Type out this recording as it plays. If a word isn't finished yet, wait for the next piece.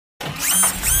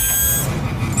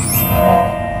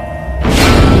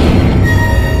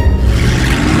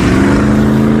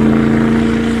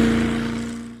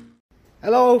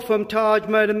from Taj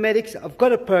Motor Medics. I've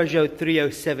got a Peugeot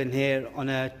 307 here on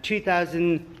a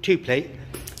 2002 plate.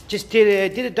 Just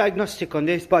did a diagnostic on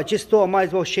this, but I just thought I might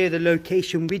as well share the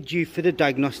location with you for the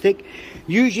diagnostic.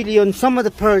 Usually on some of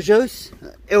the Peugeots,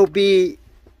 it'll be...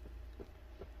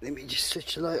 Let me just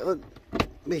switch the light on.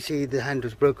 Basically the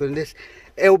handle's broken on this.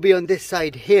 It'll be on this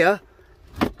side here.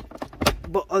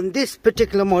 But on this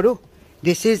particular model,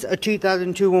 this is a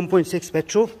 2002 1.6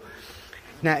 petrol.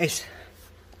 Now it's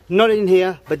not in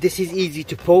here, but this is easy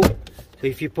to pull. So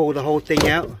if you pull the whole thing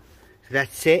out,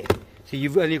 that's it. So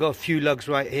you've only got a few lugs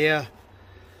right here,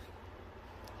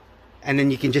 and then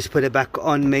you can just put it back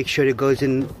on, make sure it goes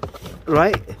in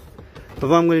right. But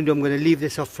what I'm going to do, I'm going to leave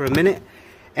this off for a minute.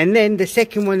 And then the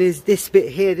second one is this bit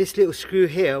here, this little screw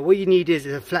here. What you need is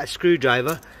a flat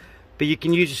screwdriver, but you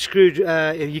can use a screw,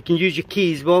 you can use your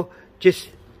keys. Well, just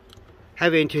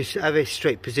have it into a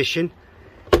straight position.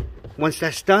 Once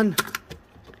that's done,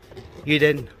 you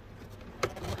then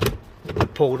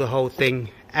pull the whole thing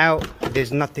out.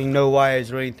 There's nothing, no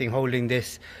wires or anything holding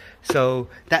this. So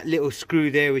that little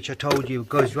screw there, which I told you,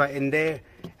 goes right in there,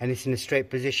 and it's in a straight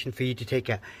position for you to take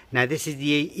out. Now this is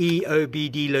the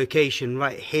OBD location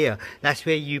right here. That's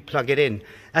where you plug it in.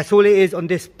 That's all it is on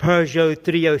this Peugeot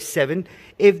 307.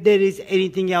 If there is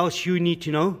anything else you need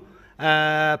to know,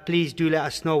 please do let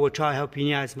us know. We'll try helping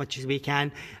you out as much as we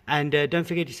can. And don't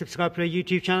forget to subscribe to our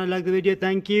YouTube channel, like the video.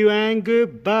 Thank you and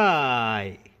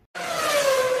goodbye.